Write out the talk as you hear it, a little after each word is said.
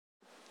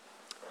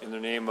In the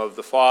name of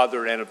the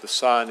Father, and of the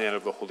Son, and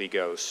of the Holy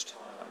Ghost.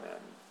 Amen.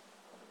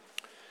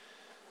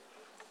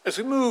 As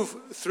we move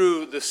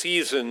through the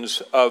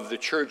seasons of the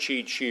church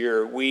each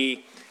year,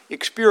 we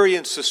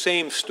experience the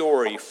same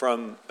story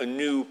from a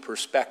new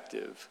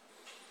perspective.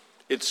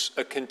 It's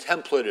a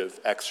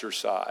contemplative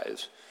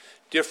exercise.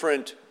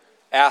 Different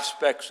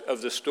aspects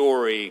of the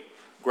story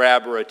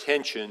grab our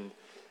attention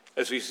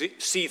as we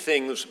see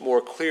things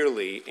more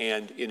clearly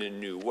and in a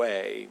new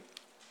way.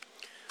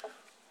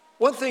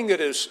 One thing that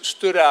has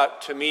stood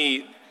out to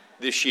me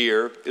this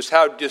year is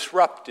how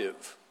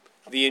disruptive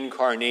the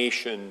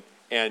incarnation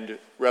and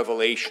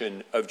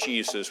revelation of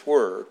Jesus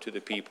were to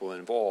the people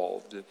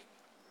involved.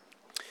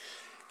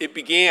 It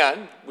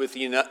began with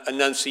the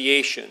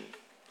Annunciation,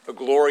 a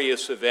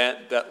glorious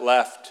event that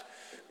left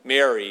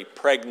Mary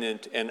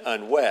pregnant and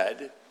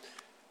unwed.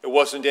 It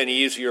wasn't any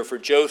easier for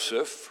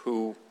Joseph,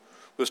 who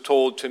was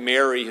told to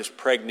marry his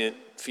pregnant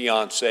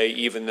fiancée,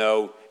 even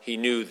though he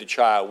knew the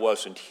child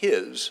wasn't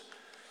his.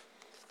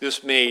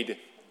 This made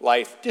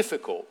life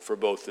difficult for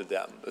both of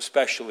them,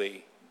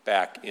 especially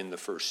back in the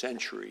first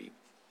century.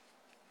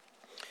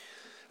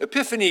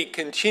 Epiphany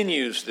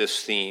continues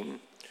this theme.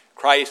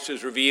 Christ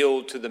is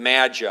revealed to the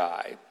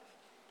Magi,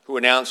 who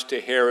announced to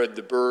Herod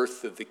the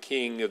birth of the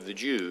King of the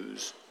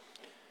Jews.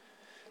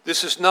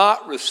 This is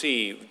not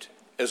received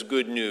as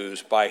good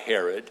news by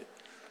Herod,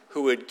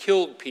 who had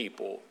killed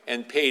people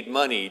and paid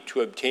money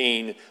to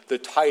obtain the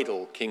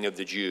title King of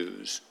the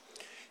Jews.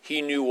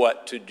 He knew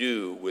what to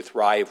do with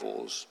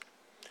rivals.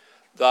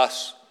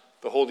 Thus,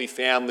 the Holy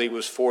Family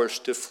was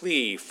forced to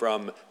flee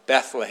from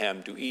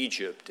Bethlehem to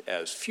Egypt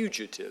as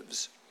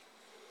fugitives.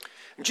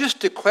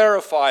 Just to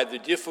clarify the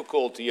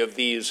difficulty of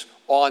these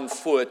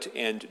on-foot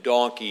and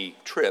donkey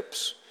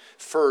trips,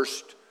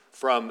 first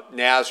from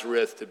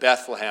Nazareth to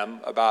Bethlehem,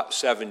 about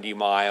 70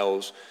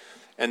 miles,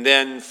 and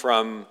then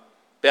from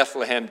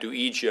Bethlehem to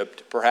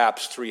Egypt,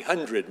 perhaps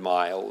 300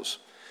 miles.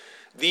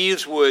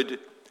 These would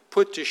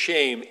put to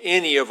shame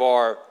any of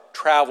our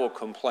travel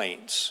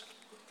complaints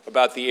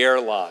about the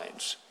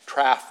airlines,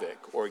 traffic,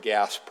 or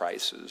gas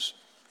prices.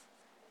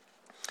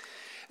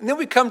 And then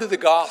we come to the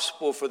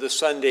gospel for the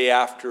Sunday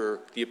after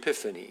the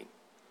Epiphany.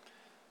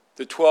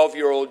 The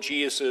 12-year-old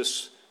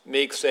Jesus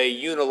makes a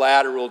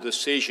unilateral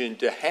decision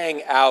to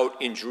hang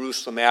out in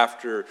Jerusalem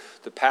after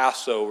the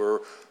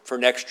Passover for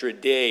an extra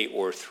day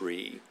or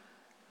three,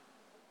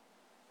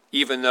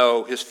 even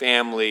though his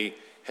family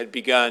had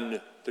begun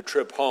the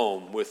trip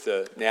home with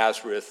the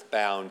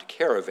Nazareth-bound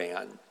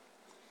caravan.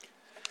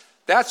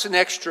 That's an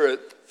extra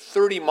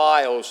 30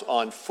 miles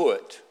on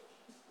foot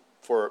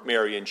for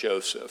Mary and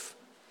Joseph.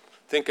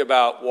 Think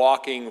about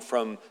walking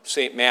from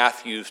St.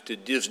 Matthew's to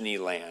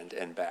Disneyland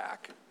and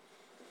back.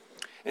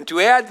 And to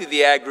add to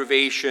the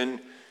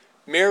aggravation,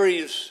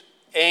 Mary's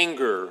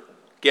anger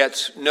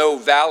gets no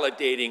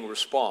validating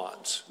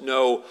response,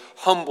 no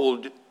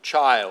humbled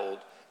child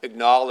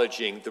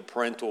acknowledging the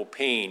parental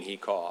pain he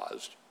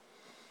caused.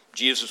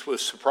 Jesus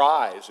was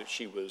surprised that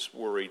she was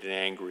worried and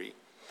angry.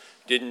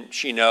 Didn't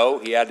she know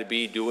he had to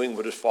be doing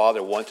what his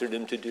Father wanted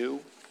him to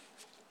do?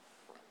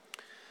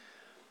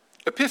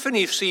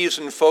 Epiphany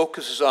season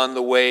focuses on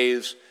the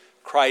ways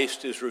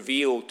Christ is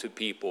revealed to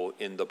people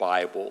in the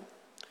Bible.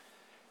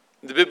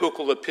 The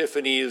biblical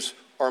epiphanies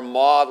are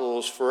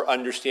models for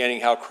understanding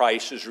how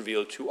Christ is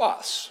revealed to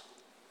us.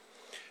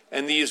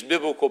 And these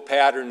biblical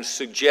patterns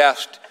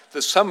suggest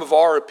that some of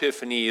our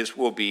epiphanies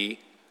will be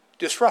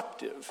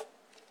disruptive.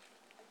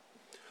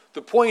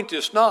 The point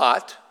is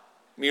not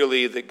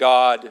merely that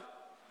God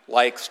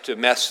likes to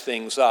mess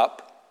things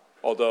up,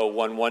 although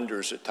one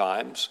wonders at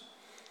times.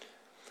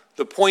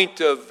 The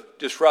point of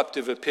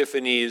disruptive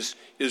epiphanies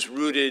is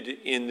rooted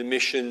in the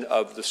mission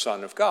of the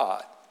Son of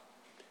God.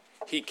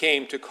 He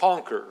came to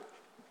conquer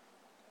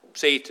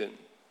Satan,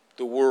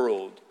 the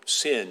world,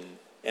 sin,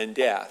 and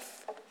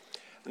death.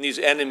 And these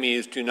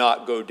enemies do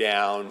not go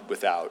down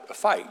without a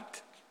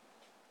fight.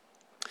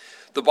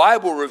 The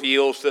Bible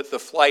reveals that the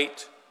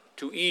flight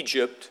to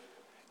Egypt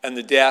and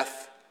the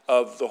death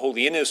of the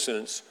holy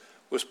innocents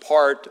was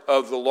part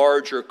of the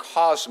larger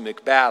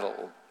cosmic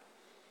battle.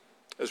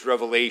 As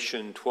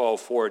Revelation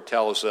 12:4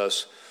 tells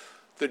us,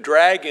 the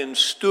dragon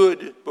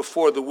stood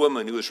before the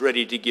woman who was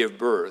ready to give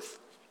birth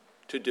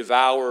to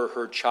devour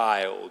her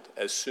child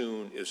as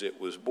soon as it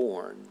was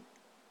born.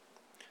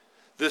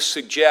 This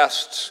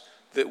suggests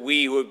that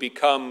we who have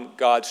become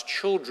God's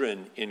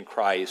children in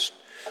Christ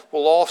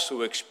will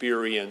also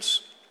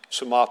experience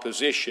some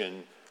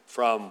opposition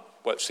from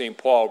what St.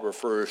 Paul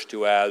refers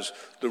to as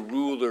the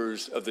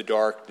rulers of the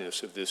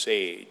darkness of this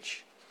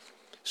age.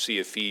 See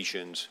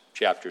Ephesians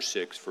chapter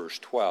 6, verse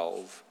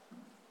 12.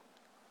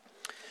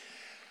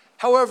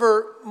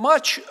 However,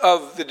 much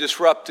of the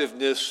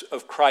disruptiveness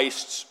of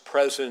Christ's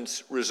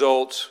presence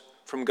results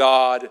from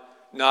God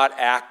not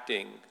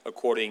acting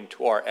according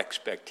to our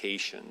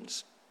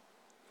expectations.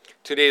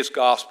 Today's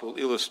gospel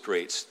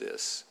illustrates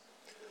this.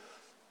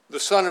 The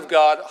Son of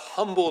God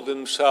humbled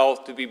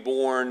himself to be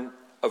born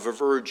of a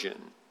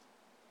virgin.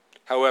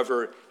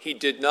 However, he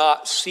did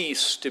not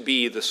cease to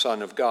be the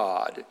Son of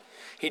God.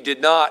 He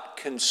did not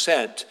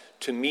consent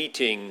to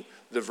meeting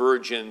the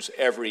virgin's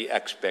every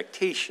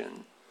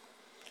expectation.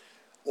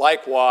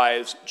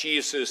 Likewise,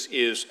 Jesus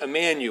is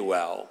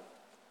Emmanuel,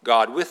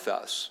 God with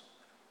us.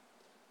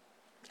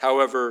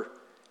 However,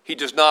 he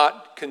does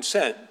not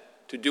consent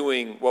to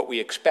doing what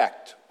we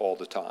expect all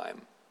the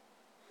time.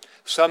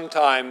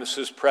 Sometimes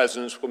his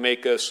presence will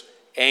make us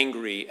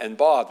angry and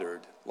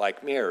bothered,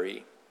 like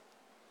Mary.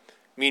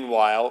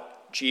 Meanwhile,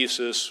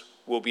 Jesus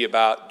will be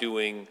about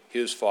doing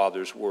his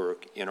Father's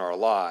work in our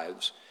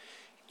lives,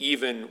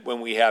 even when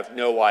we have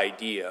no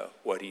idea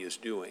what he is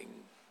doing.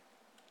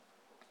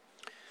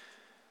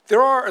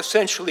 There are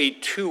essentially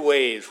two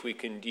ways we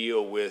can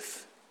deal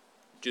with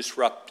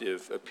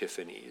disruptive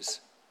epiphanies.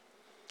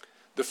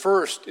 The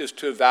first is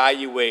to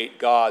evaluate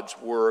God's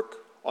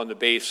work on the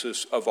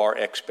basis of our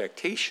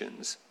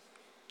expectations.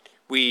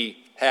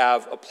 We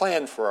have a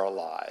plan for our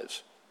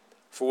lives,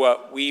 for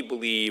what we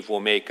believe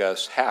will make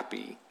us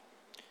happy,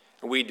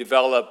 and we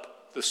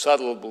develop the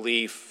subtle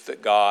belief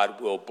that God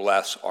will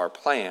bless our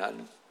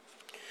plan.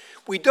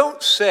 We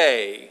don't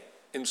say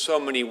in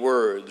so many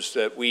words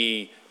that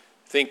we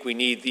think we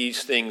need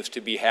these things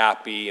to be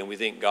happy and we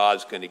think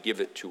God's going to give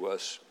it to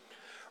us.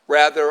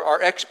 Rather, our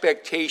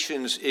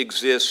expectations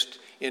exist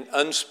in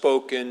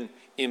unspoken,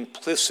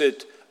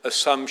 implicit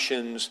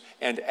assumptions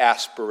and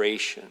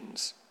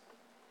aspirations.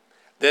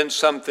 Then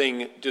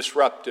something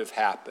disruptive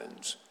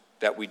happens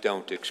that we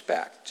don't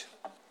expect.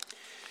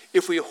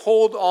 If we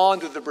hold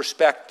on to the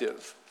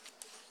perspective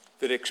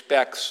that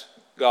expects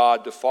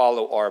God to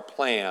follow our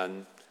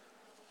plan,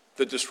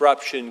 the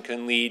disruption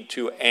can lead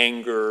to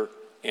anger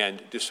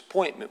and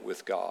disappointment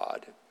with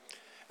God.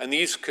 And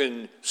these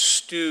can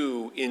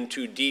stew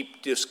into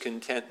deep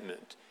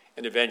discontentment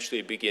and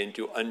eventually begin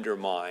to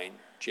undermine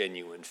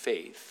genuine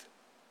faith.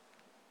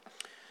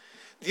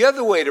 The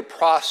other way to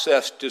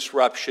process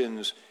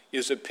disruptions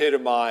is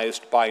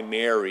epitomized by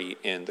Mary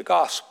in the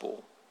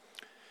gospel.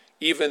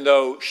 Even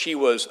though she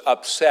was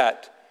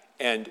upset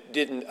and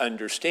didn't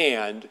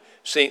understand,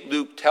 St.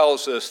 Luke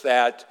tells us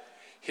that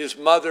his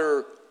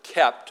mother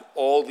kept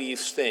all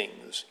these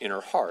things in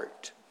her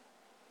heart.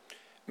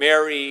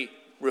 Mary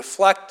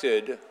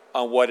reflected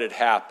on what had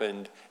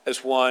happened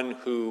as one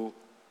who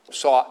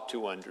sought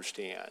to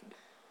understand.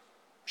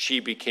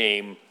 She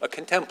became a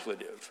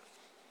contemplative.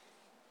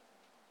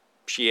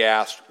 She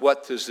asked,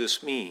 "What does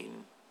this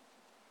mean?"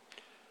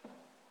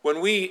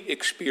 When we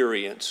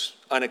experience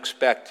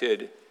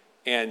unexpected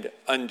and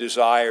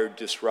undesired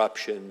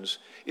disruptions,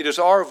 it is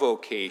our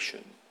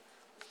vocation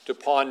to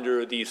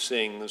ponder these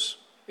things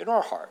in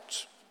our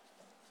hearts,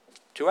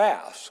 to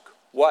ask,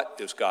 what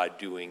is God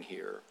doing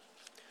here?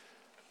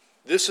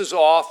 This is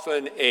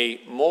often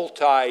a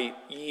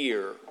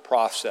multi-year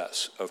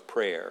process of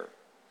prayer.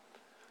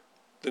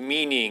 The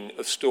meaning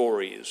of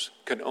stories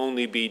can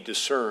only be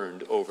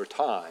discerned over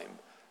time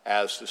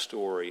as the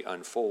story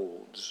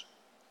unfolds.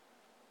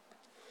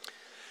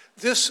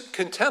 This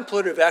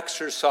contemplative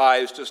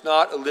exercise does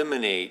not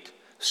eliminate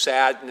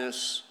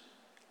sadness,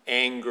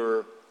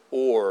 anger,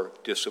 or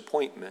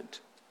disappointment.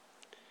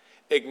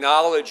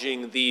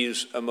 Acknowledging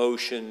these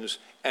emotions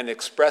and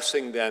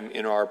expressing them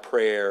in our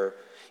prayer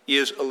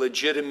is a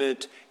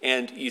legitimate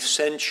and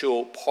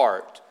essential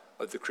part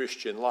of the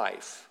Christian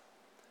life.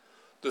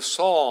 The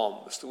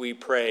Psalms that we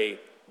pray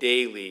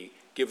daily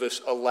give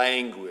us a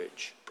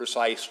language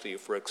precisely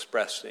for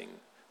expressing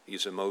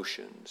these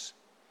emotions.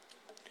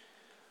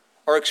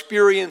 Our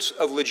experience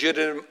of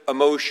legitimate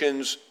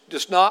emotions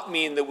does not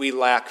mean that we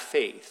lack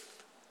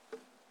faith.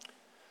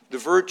 The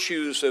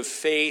virtues of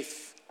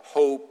faith,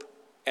 hope,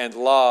 and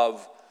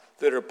love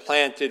that are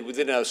planted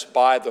within us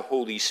by the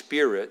Holy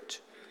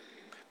Spirit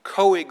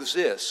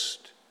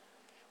coexist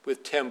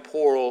with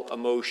temporal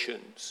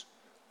emotions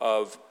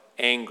of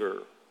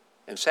anger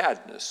and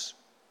sadness.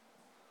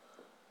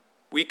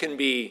 We can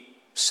be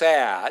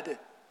sad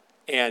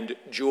and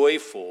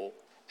joyful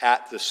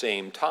at the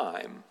same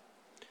time.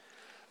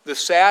 The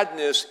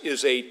sadness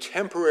is a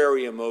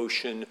temporary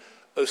emotion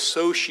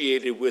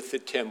associated with the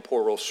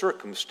temporal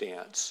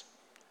circumstance.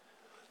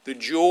 The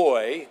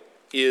joy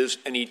is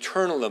an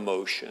eternal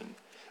emotion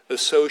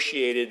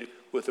associated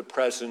with the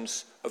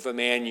presence of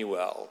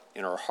Emmanuel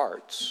in our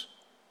hearts.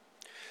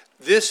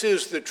 This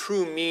is the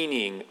true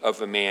meaning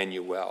of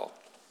Emmanuel,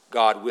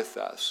 God with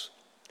us.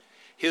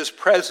 His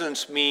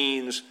presence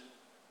means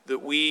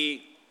that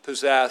we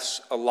possess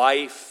a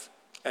life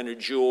and a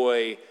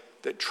joy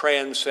that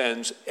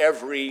transcends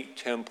every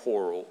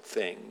temporal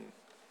thing.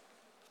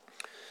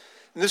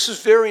 And this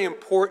is very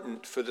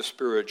important for the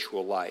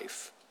spiritual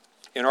life.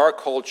 In our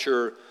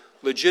culture,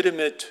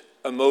 legitimate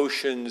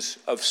emotions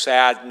of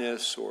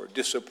sadness or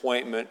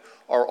disappointment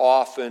are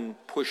often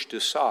pushed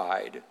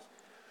aside.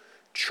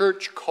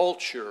 Church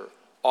culture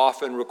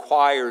often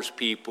requires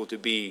people to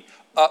be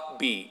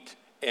upbeat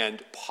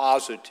and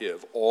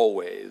positive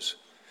always.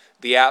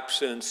 The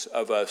absence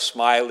of a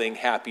smiling,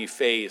 happy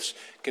face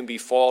can be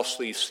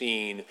falsely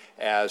seen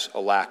as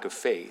a lack of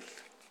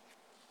faith.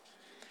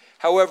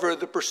 However,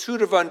 the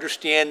pursuit of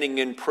understanding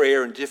in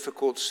prayer in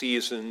difficult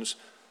seasons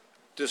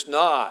does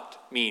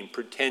not mean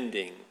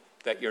pretending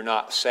that you're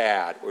not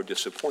sad or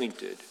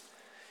disappointed.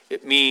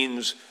 It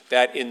means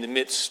that in the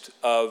midst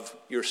of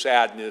your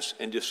sadness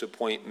and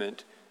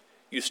disappointment,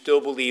 you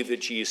still believe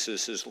that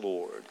Jesus is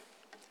Lord,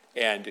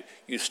 and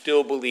you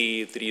still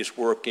believe that he is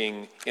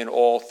working in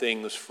all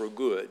things for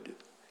good,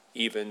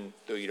 even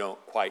though you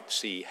don't quite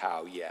see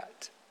how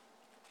yet.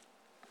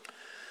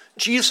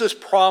 Jesus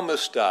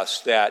promised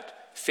us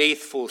that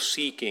faithful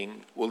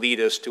seeking will lead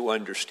us to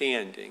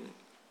understanding.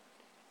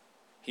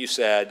 He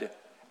said,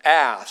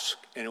 "Ask,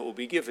 and it will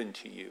be given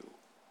to you.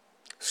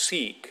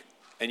 Seek,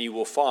 and you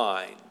will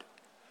find.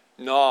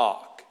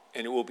 Knock,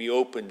 and it will be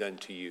opened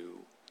unto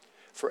you.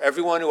 For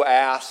everyone who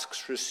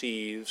asks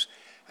receives,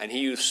 and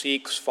he who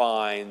seeks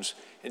finds,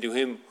 and to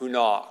him who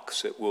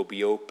knocks it will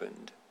be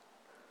opened."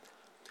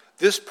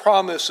 This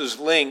promise is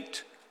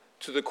linked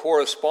to the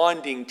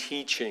corresponding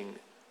teaching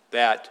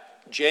that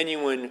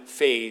genuine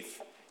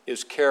faith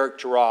is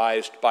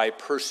characterized by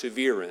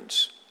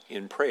perseverance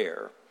in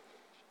prayer.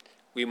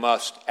 We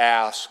must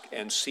ask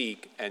and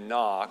seek and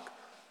knock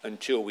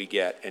until we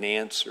get an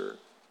answer.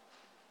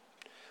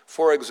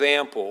 For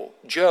example,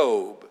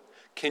 Job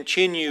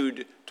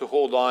continued to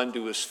hold on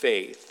to his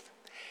faith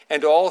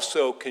and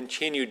also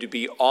continued to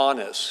be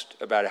honest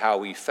about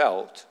how he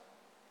felt.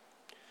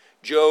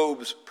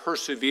 Job's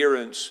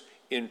perseverance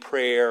in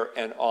prayer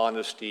and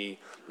honesty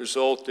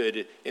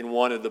resulted in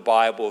one of the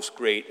Bible's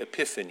great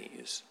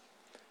epiphanies.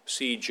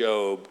 See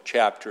Job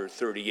chapter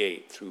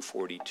 38 through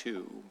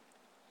 42.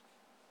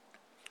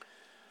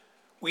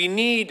 We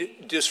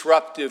need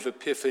disruptive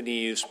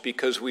epiphanies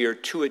because we are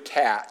too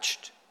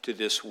attached to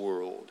this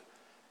world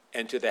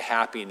and to the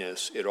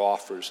happiness it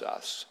offers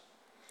us.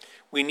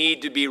 We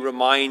need to be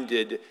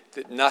reminded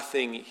that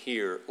nothing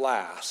here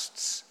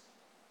lasts.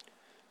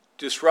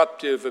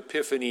 Disruptive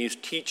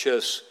epiphanies teach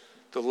us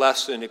the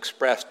lesson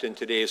expressed in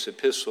today's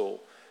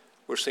epistle,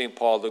 where St.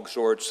 Paul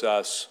exhorts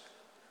us,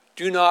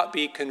 "Do not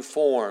be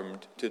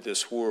conformed to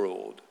this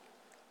world,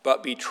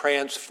 but be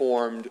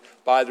transformed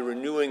by the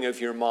renewing of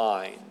your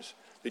minds,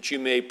 that you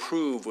may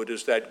prove what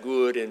is that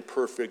good and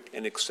perfect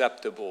and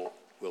acceptable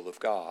will of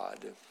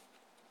God."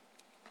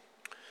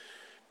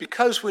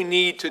 Because we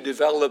need to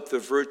develop the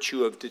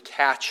virtue of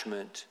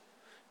detachment,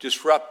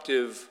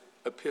 disruptive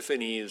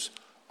epiphanies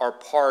are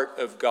part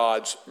of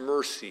God's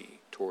mercy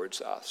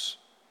towards us.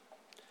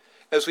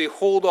 As we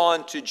hold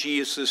on to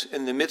Jesus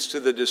in the midst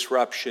of the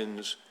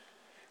disruptions,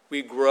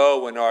 we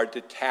grow in our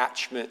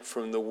detachment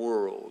from the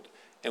world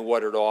and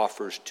what it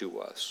offers to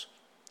us.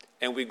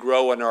 And we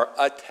grow in our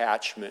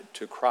attachment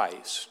to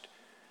Christ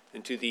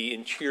and to the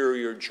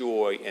interior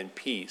joy and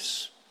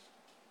peace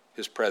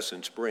his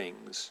presence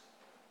brings.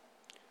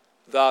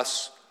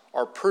 Thus,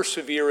 our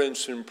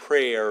perseverance in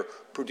prayer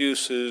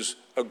produces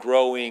a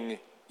growing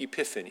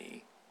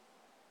epiphany.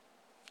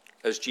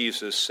 As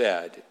Jesus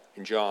said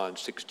in John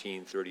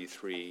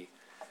 16:33,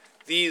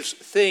 "These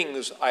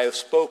things I have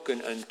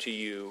spoken unto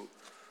you,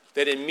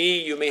 that in me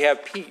you may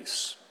have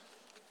peace.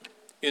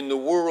 In the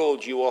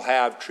world you will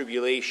have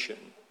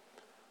tribulation,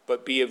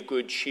 but be of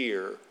good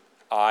cheer,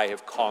 I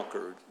have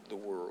conquered the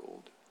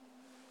world."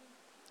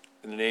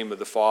 In the name of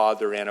the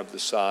Father, and of the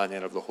Son,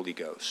 and of the Holy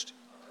Ghost.